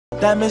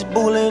Diamonds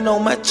bullying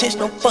on my chest,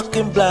 no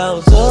fucking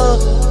blouse.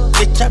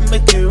 Bitch, I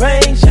make it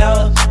rain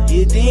showers.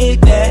 You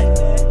dig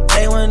that?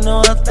 They wanna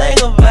know a thing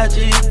about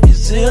you if you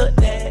zip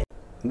that.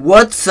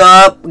 What's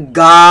up,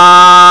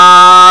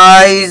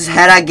 guys?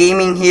 Hada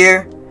Gaming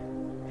here,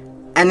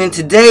 and in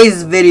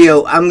today's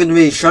video I'm going to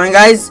be showing you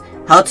guys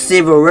how to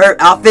save a rare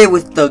outfit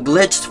with the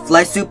glitched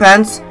flight suit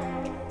pants,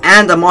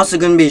 and I'm also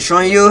going to be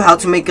showing you how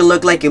to make it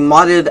look like a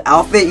modded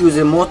outfit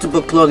using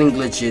multiple clothing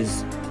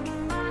glitches.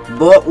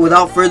 But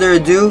without further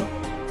ado,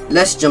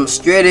 let's jump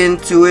straight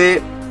into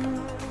it.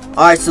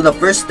 Alright, so the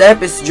first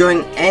step is to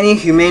join any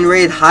Humane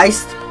Raid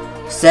heist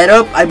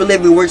setup. I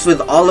believe it works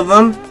with all of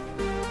them.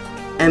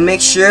 And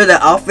make sure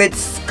the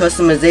outfit's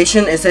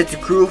customization is set to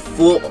crew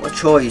full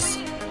choice.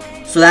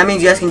 So that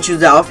means you guys can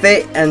choose the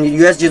outfit, and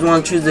you guys just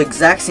want to choose the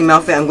exact same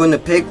outfit I'm going to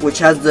pick, which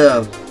has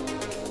the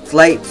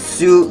flight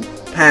suit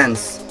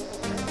pants.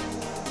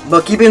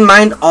 But keep in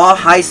mind, all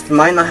heists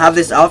might not have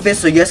this outfit,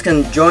 so you guys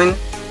can join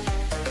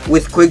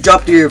with quick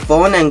drop through your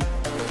phone and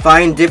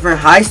find different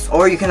heists,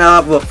 or you can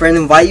have a friend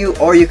invite you,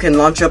 or you can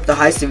launch up the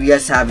heist if you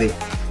guys have it.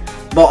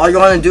 But all you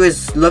want to do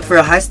is look for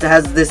a heist that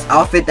has this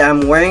outfit that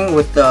I'm wearing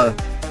with the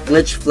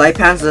glitch flight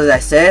pants, as I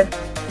said.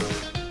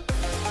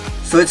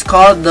 So it's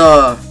called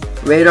the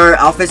radar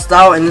outfit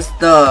style, and it's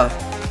the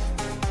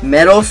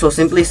metal, so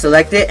simply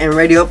select it and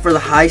ready up for the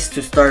heist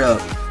to start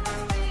up.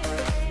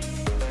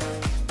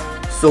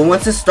 So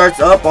once it starts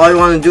up, all you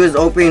want to do is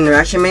open your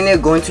interaction menu,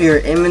 go into your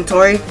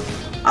inventory,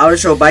 outer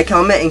show bike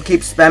helmet, and keep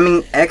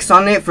spamming X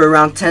on it for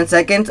around 10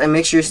 seconds and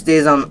make sure it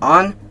stays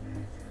on.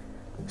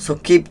 So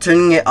keep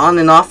turning it on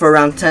and off for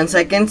around 10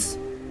 seconds.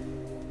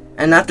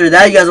 And after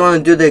that, you guys want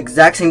to do the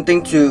exact same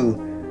thing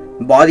to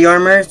body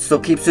armor, so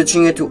keep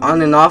switching it to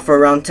on and off for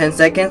around 10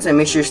 seconds and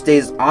make sure it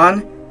stays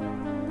on.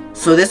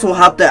 So this will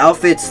help the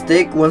outfit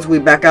stick once we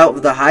back out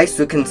of the heist,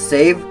 so it can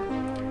save.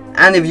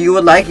 And if you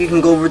would like, you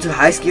can go over to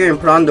heist gear and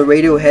put on the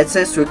radio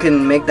headset so it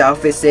can make the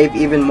outfit save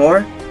even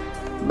more.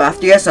 But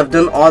after you guys have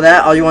done all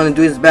that, all you want to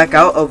do is back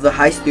out of the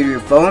heist through your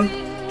phone.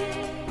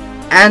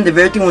 And if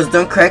everything was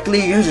done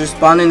correctly, you guys just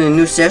spawn in a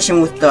new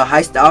session with the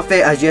heist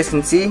outfit, as you guys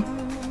can see.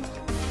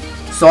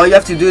 So all you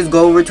have to do is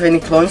go over to any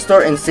clothing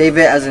store and save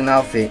it as an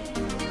outfit.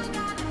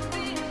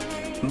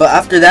 But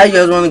after that, you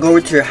guys want to go over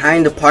to your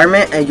high-end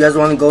apartment, and you guys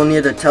want to go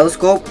near the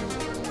telescope.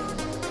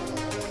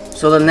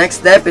 So the next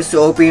step is to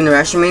open your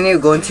interaction menu,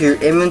 go into your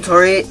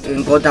inventory,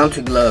 and go down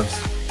to gloves.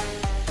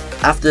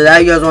 After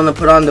that, you guys want to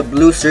put on the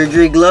blue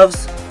surgery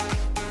gloves.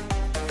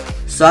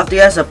 So after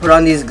you guys have put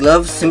on these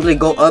gloves, simply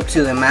go up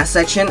to the mask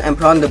section and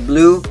put on the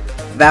blue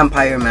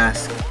vampire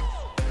mask.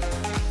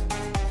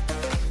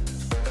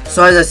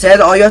 So as I said,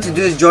 all you have to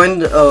do is join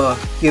the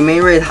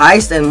Humane Raid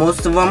heist, and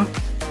most of them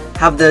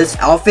have this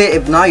outfit.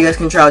 If not, you guys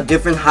can try a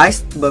different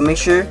heist, but make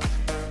sure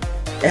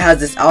it has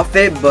this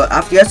outfit. But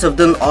after you guys have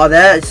done all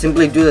that,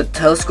 simply do the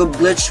telescope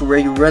glitch where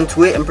you run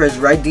to it and press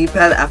right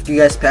D-pad after you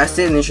guys pass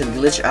it, and it should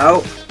glitch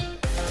out.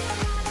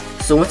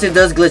 So once it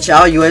does glitch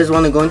out, you guys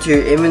want to go into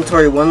your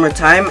inventory one more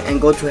time and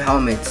go to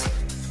helmets.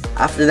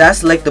 After that,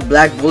 select the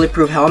black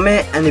bulletproof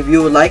helmet, and if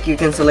you would like, you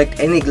can select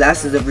any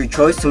glasses of your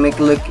choice to make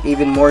it look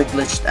even more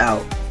glitched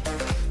out.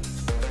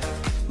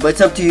 But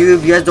it's up to you.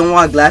 If you guys don't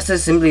want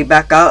glasses, simply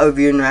back out of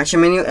your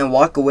interaction menu and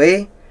walk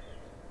away.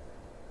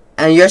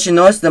 And you guys should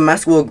notice the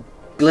mask will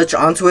glitch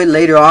onto it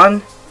later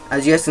on,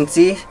 as you guys can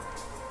see.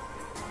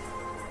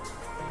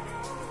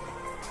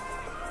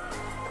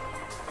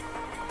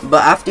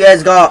 But after you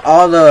guys got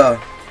all the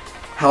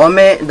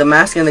helmet, the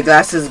mask, and the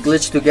glasses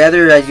glitched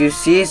together, as you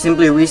see,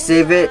 simply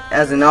resave it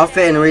as an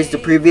outfit and erase the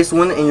previous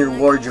one in your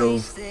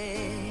wardrobe.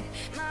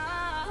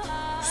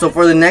 So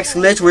for the next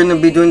glitch, we're going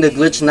to be doing the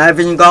glitch night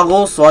vision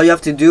goggles. So all you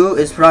have to do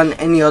is put on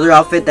any other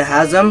outfit that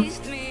has them.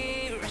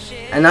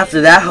 And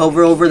after that,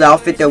 hover over the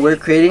outfit that we're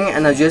creating,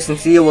 and as you guys can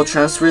see, it will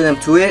transfer them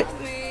to it.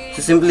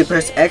 So simply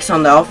press X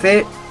on the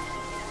outfit.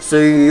 So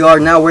you are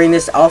now wearing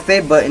this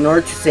outfit, but in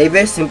order to save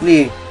it,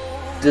 simply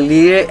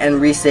delete it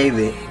and resave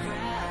it.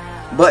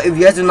 But if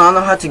you guys do not know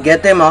how to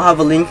get them, I'll have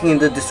a link in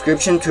the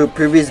description to a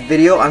previous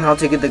video on how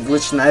to get the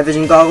glitch night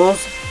vision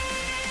goggles.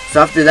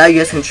 So after that, you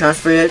guys can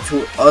transfer it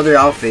to other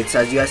outfits,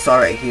 as you guys saw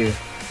right here.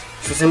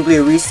 So simply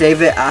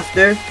resave it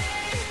after.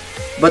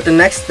 But the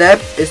next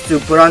step is to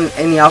put on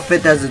any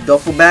outfit that has a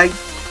duffel bag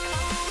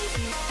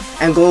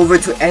and go over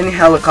to any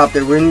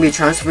helicopter. We're going to be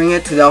transferring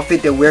it to the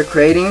outfit that we're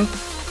creating.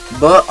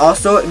 But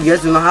also, if you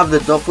guys do not have the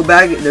duffel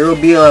bag, there will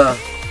be a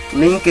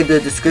link in the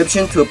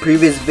description to a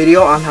previous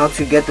video on how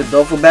to get the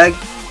duffel bag.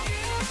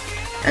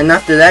 And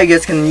after that, you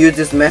guys can use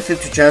this method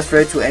to transfer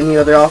it to any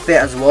other outfit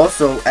as well.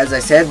 So as I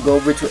said, go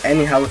over to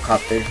any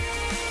helicopter.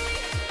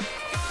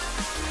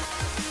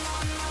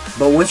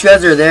 But once you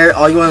guys are there,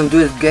 all you want to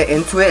do is get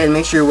into it and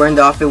make sure you're wearing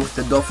the outfit with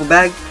the duffel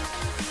bag.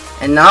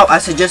 And now I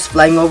suggest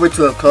flying over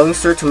to a clothing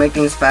store to make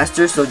things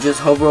faster. So just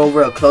hover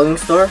over a clothing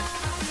store.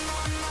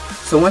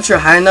 So once you're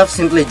high enough,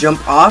 simply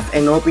jump off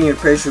and open your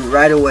parachute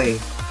right away.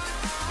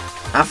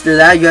 After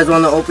that, you guys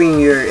want to open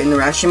your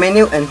interaction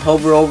menu and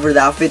hover over the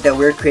outfit that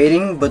we're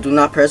creating, but do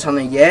not press on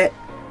it yet.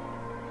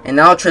 And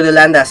now try to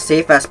land as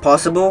safe as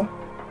possible.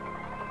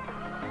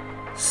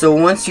 So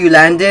once you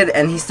landed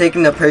and he's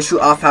taking the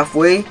parachute off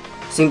halfway,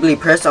 simply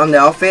press on the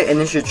outfit and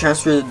it should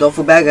transfer the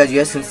duffel bag, as you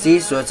guys can see.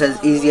 So it's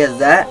as easy as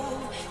that.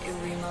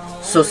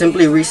 So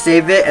simply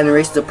resave it and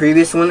erase the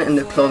previous one in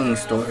the clothing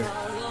store.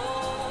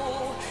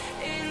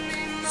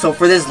 So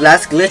for this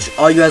last glitch,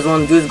 all you guys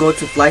want to do is go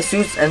to fly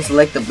suits and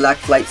select the black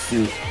flight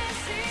suit.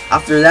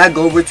 After that,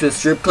 go over to the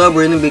strip club.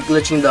 We're going to be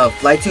glitching the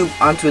flight tube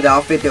onto the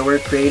outfit that we're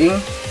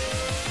creating.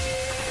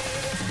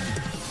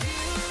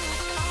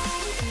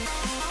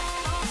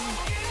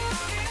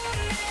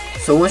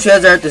 So once you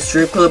guys are at the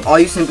strip club, all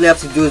you simply have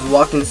to do is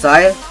walk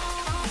inside,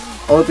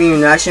 open your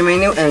interaction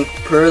menu, and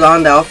put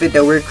on the outfit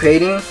that we're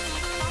creating.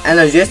 And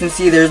as you guys can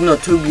see, there's no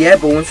tube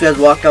yet, but once you guys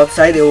walk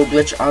outside, it will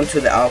glitch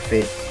onto the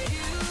outfit.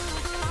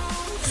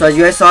 So as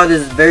you guys saw,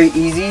 this is very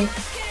easy.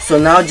 So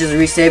now just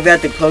resave it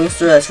at the clothing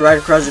store that's right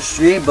across the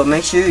street, but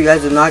make sure you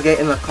guys do not get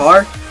in a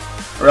car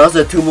or else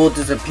the tube will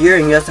disappear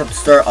and you guys have to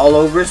start all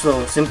over.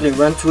 So simply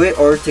run to it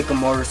or take a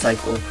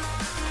motorcycle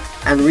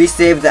and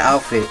resave the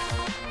outfit.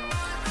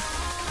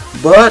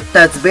 But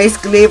that's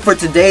basically it for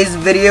today's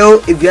video.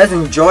 If you guys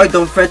enjoyed,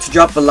 don't forget to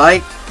drop a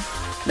like.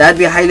 That'd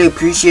be highly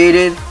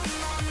appreciated.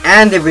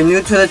 And if you're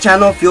new to the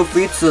channel, feel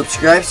free to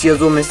subscribe so you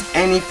guys won't miss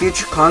any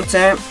future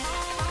content.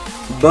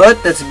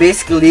 But that's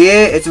basically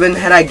it. It's been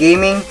Head Eye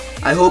Gaming.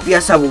 I hope you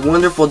guys have a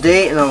wonderful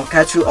day, and I will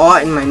catch you all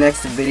in my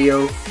next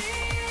video.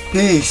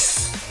 Peace.